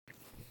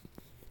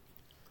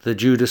The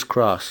Judas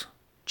Cross,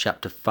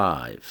 Chapter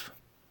 5.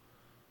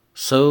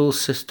 Soul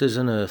sisters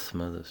and earth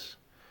mothers.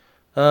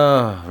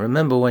 Ah,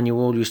 remember when you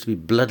all used to be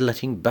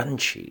bloodletting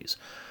banshees,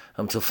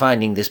 until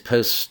finding this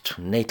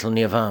post-natal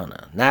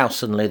nirvana. Now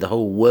suddenly the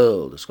whole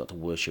world has got to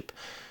worship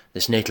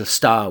this natal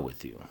star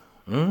with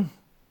you.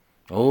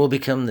 All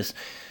become this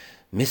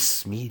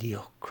Miss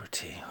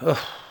Mediocrity.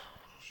 Oh,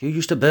 you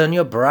used to burn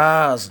your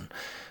bras, and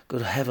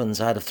good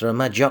heavens, I'd have thrown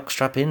my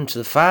jockstrap into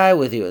the fire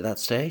with you at that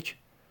stage.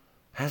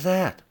 How's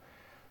that?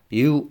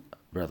 You,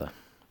 brother,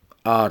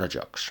 are a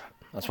jockstrap.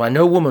 That's why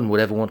no woman would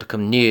ever want to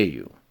come near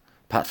you,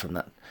 apart from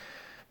that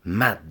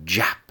mad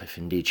Jap, if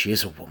indeed she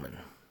is a woman.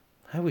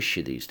 How is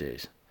she these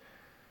days?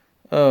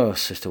 Oh,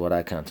 sister, what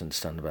I can't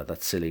understand about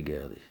that silly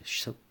girl.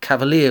 She's so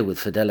cavalier with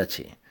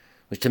fidelity,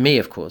 which to me,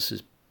 of course,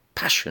 is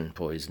passion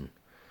poison.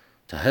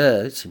 To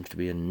her, it seems to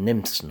be a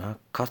nymph's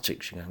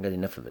narcotic. She can't get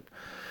enough of it.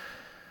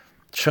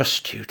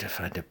 Trust you to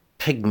find a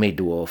pygmy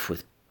dwarf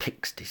with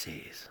Pick's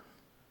disease.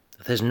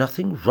 There's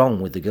nothing wrong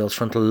with the girl's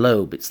frontal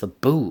lobe. It's the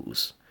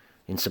booze.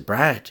 In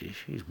sobriety,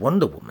 she's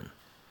Wonder Woman.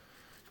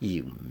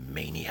 You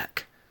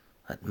maniac.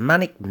 That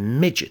manic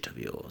midget of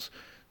yours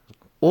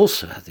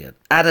also has the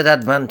added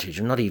advantage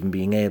of not even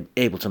being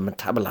able to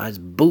metabolize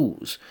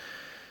booze,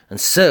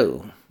 and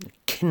so it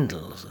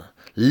kindles a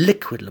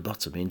liquid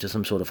lobotomy into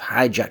some sort of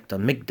hijacked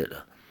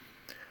amygdala,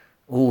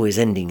 always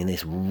ending in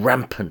this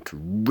rampant,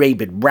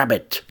 rabid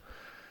rabbit.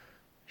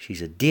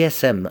 She's a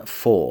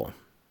DSM-4,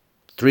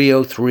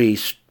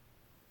 303-90,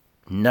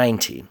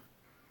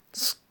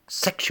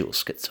 sexual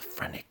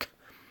schizophrenic.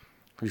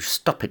 You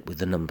stop it with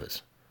the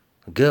numbers.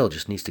 The girl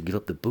just needs to give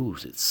up the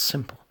booze. It's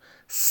simple.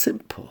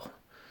 Simple.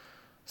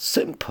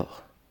 Simple.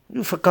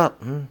 You've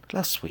forgotten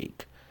last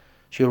week.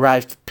 She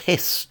arrived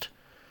pissed,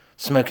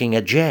 smoking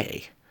a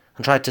J,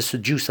 and tried to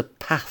seduce a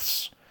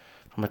pass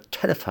from a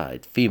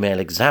terrified female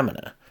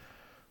examiner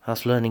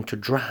whilst learning to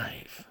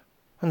drive,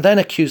 and then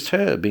accused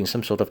her of being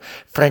some sort of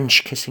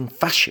French-kissing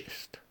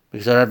fascist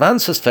because her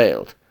advance has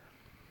failed.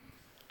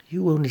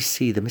 You only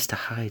see the Mr.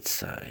 Hyde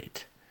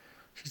side.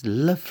 She's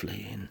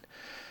lovely and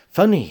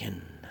funny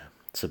in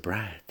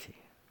sobriety.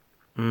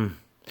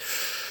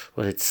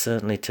 Well, it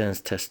certainly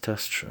turns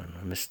testosterone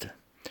when Mr.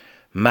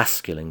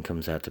 Masculine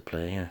comes out to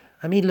play.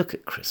 I mean, look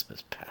at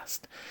Christmas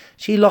past.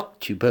 She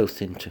locked you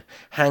both into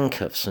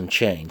handcuffs and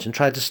chains and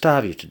tried to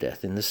starve you to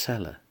death in the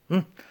cellar.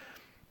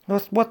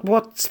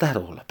 What's that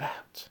all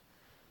about?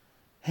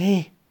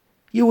 Hey,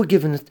 you were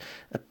given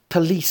a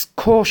police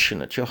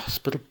caution at your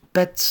hospital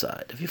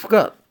bedside. Have you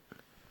forgotten?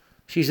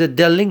 She's a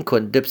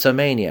delinquent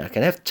dipsomaniac,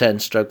 an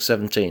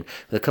F10/17,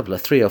 with a couple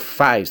of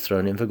 305s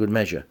thrown in for good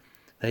measure.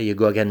 There you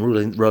go again,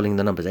 rolling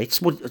the numbers.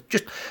 It's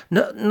just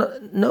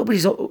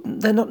nobody's.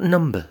 They're not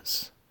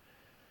numbers.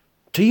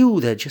 To you,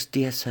 they're just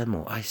DSM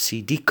or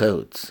ICD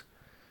codes.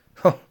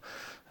 Oh,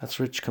 that's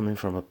rich coming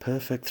from a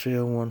perfect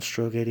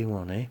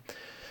 301/81, eh?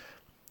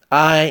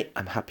 I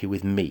am happy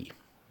with me.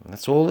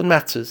 That's all that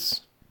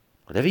matters.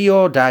 Whatever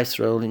your dice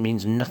roll, it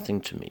means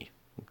nothing to me.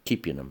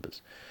 Keep your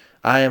numbers.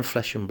 I am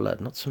flesh and blood,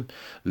 not some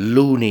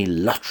loony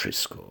lottery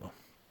score.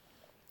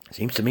 It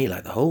seems to me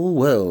like the whole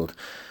world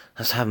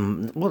has had,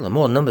 well, the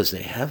more numbers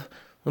they have,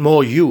 the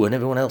more you and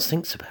everyone else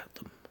thinks about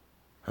them.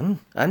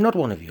 I'm not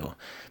one of your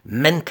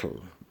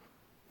mental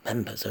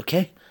members,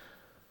 okay?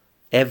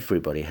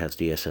 Everybody has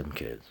DSM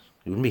codes.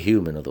 You wouldn't be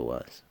human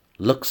otherwise.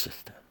 Look,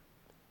 sister.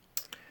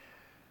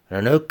 There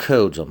are no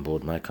codes on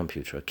board my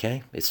computer,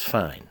 okay? It's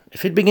fine.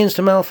 If it begins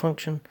to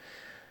malfunction,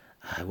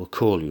 I will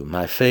call you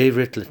my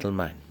favourite little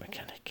mind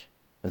mechanic.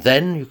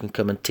 Then you can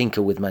come and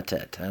tinker with my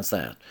Ted. How's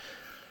that?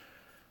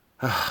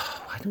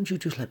 Oh, why don't you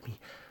just let me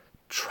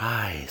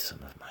try some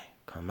of my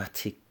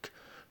chromatic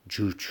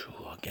juju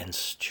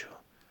against you?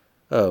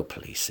 Oh,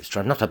 please, sister,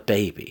 I'm not a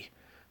baby.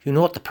 You know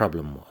what the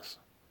problem was.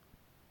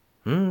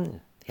 The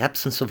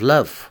absence of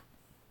love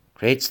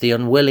creates the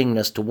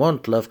unwillingness to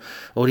want love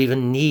or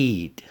even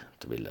need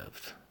to be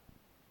loved.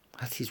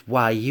 That is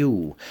why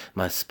you,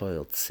 my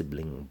spoiled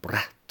sibling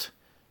brat,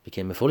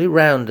 became a fully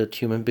rounded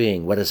human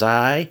being, whereas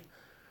I,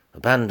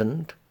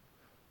 abandoned,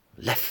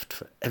 left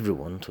for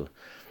everyone to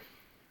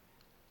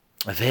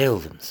avail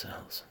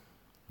themselves.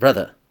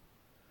 Brother,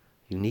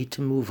 you need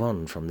to move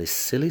on from this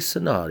silly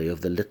scenario of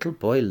the little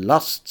boy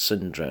lost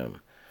syndrome.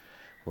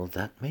 Well,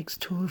 that makes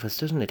two of us,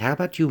 doesn't it? How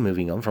about you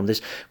moving on from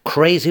this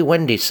crazy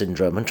Wendy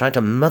syndrome and trying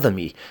to mother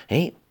me,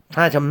 eh?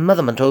 Trying to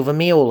motherment over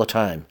me all the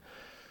time.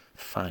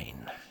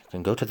 Fine. You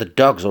can go to the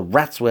dogs or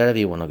rats, wherever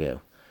you want to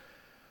go.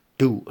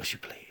 Do as you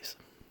please.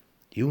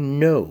 You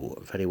know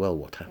very well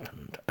what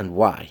happened and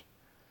why.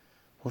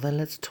 Well, then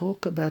let's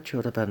talk about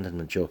your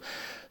abandonment, your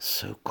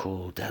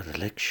so-called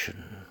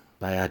dereliction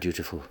by our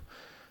dutiful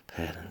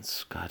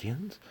parents,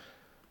 guardians.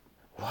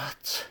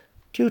 What?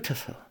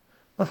 Dutiful?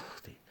 Oh,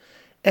 the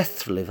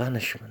ethereal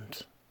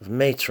evanishment of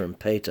Mater and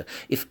Pater.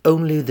 If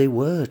only they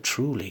were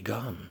truly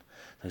gone.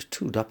 Those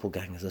two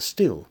doppelgangers are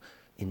still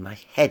in my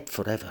head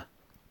forever.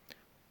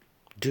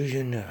 Do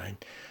you know, I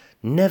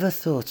never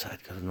thought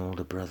I'd got an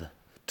older brother.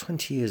 For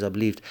 20 years I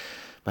believed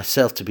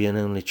myself to be an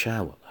only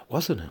child. Well, I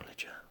was an only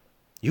child.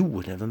 You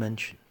were never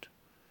mentioned.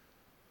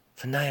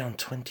 For nigh on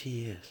 20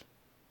 years.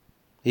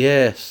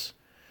 Yes,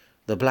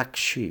 the black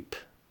sheep.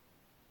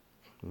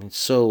 It's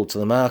sold to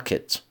the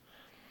market.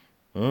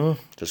 To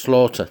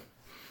slaughter.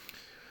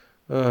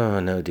 Oh,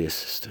 no, dear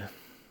sister.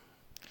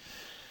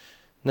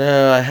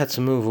 No, I had to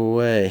move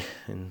away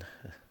in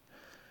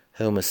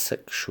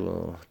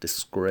homosexual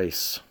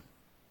disgrace.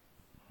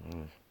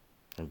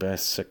 A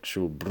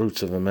bisexual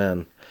brute of a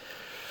man.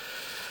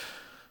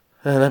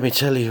 Let me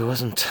tell you, it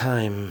wasn't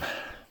time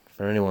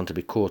for anyone to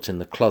be caught in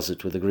the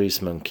closet with a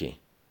grease monkey.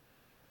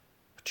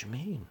 What do you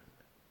mean?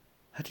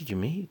 How did you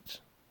meet?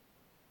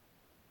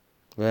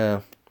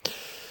 Well,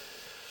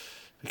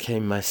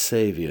 became my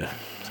saviour.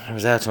 I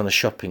was out on a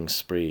shopping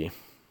spree.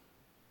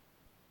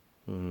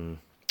 A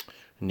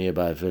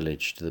nearby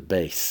village to the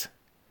base.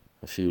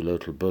 A few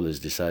local bullies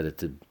decided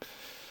to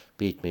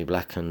beat me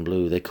black and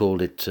blue. They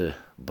called it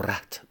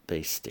brat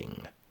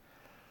basting.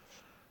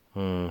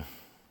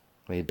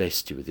 They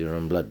baste you with your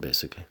own blood,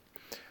 basically.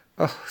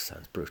 Oh,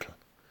 sounds brutal.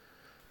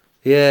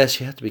 Yes,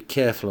 you had to be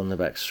careful on the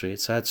back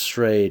streets. I had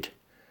strayed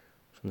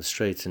from the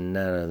straight and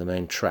narrow, the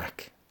main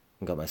track,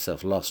 and got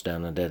myself lost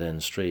down a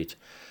dead-end street.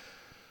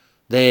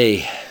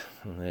 They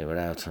were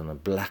out on a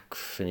black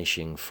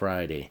finishing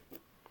Friday,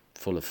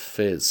 full of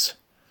fizz.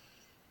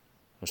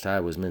 Whilst I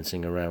was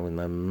mincing around with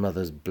my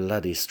mother's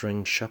bloody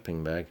string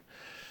shopping bag.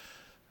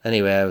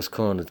 Anyway, I was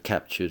cornered,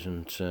 captured,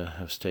 and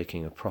I was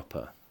taking a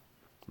proper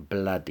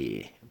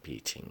bloody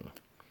beating.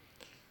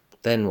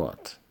 Then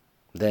what?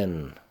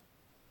 Then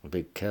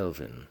Big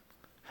Kelvin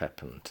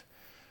happened.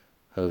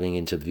 Hoving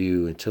into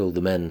view, he told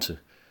the men to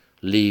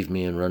leave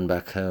me and run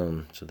back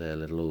home to their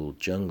little old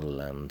jungle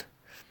land.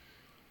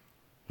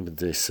 But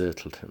they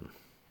circled him.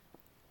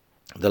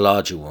 The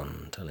larger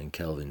one telling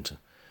Kelvin to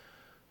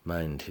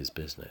mind his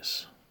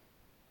business.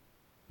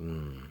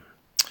 It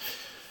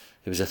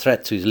was a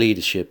threat to his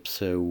leadership,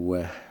 so,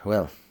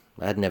 well,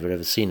 I had never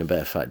ever seen a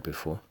bear fight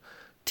before.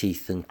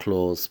 Teeth and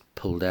claws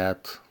pulled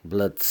out,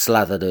 blood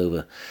slathered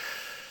over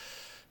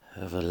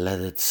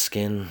leathered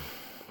skin,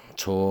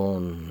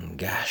 torn,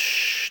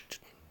 gashed,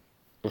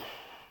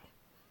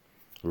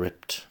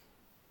 ripped.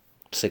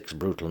 6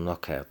 brutal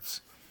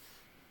knockouts.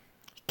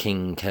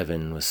 King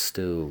Kevin was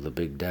still the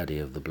big daddy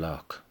of the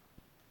block.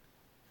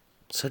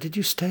 So did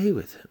you stay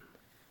with him?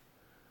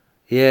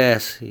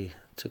 Yes, he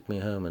took me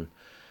home and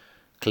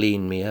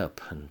cleaned me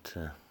up, and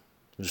it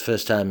was the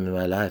first time in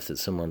my life that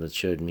someone had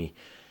showed me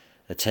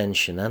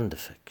attention and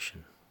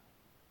affection.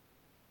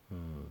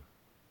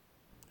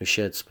 We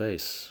shared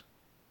space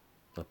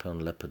up on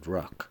Leopard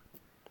Rock.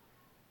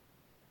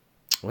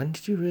 When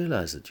did you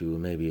realize that you were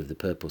maybe of the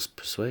purple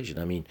persuasion?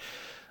 I mean,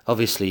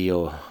 obviously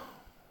your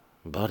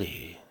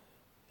body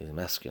is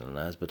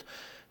masculinized, but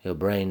your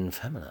brain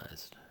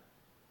feminized.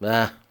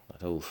 That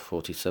old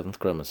 47th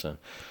chromosome.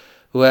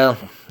 Well,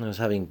 I was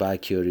having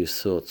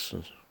bi-curious thoughts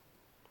and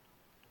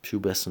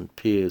pubescent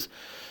peers.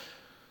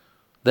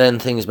 Then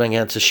things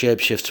began to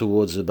shapeshift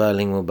towards a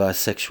bilingual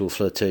bisexual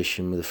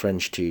flirtation with a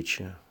French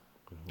teacher.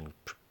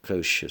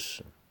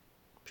 Precocious,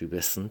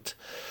 pubescent.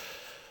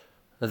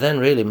 Then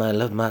really my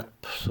love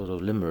map sort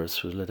of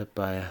limerence was lit up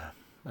by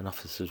an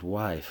officer's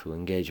wife who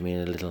engaged me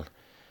in a little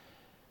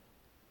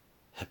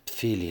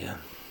hepaphilia,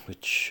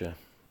 which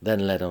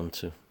then led on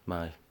to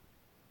my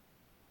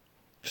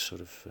sort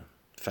of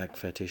fag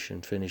fetish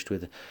and finished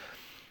with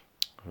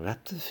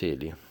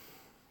raptophilia.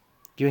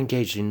 You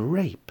engaged in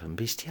rape and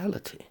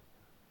bestiality.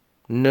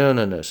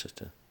 No,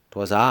 sister.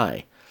 'Twas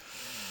I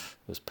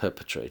was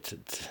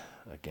perpetrated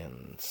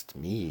against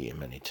me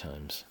many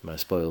times, my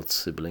spoiled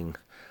sibling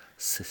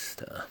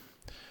sister.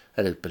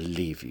 I don't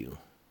believe you.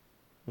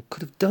 I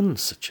could have done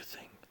such a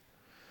thing.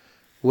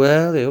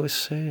 Well, they always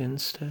say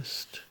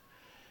incest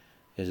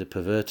is a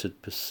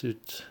perverted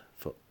pursuit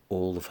for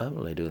all the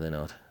family, do they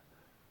not?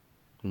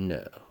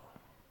 No.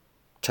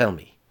 Tell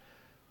me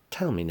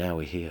now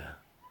we're here,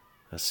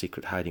 a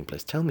secret hiding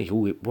place. Tell me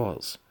who it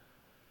was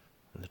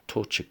in the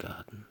torture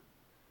garden.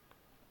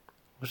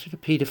 Was it a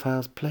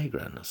paedophile's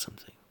playground or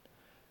something?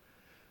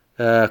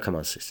 Come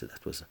on, sister,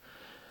 that was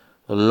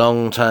a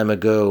long time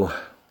ago.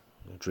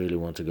 I don't really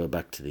want to go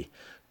back to the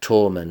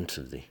torment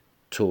of the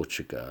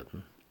torture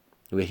garden.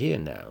 We're here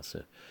now,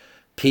 so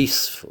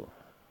peaceful,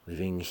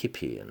 living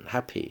hippie and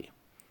happy.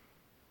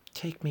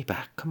 Take me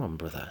back, come on,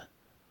 brother.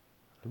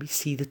 Let me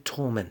see the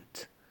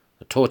torment,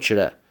 the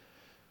torturer.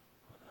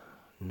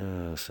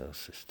 No,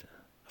 sister,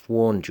 I've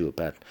warned you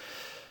about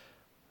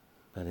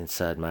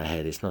inside my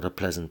head. It's not a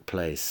pleasant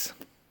place.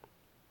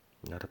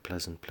 Not a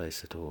pleasant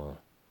place at all.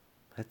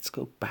 Let's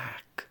go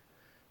back.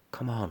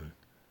 Come on,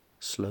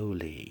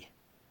 slowly.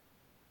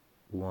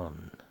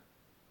 1,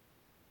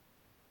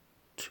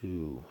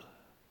 2,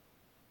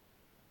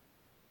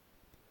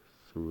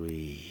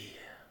 3.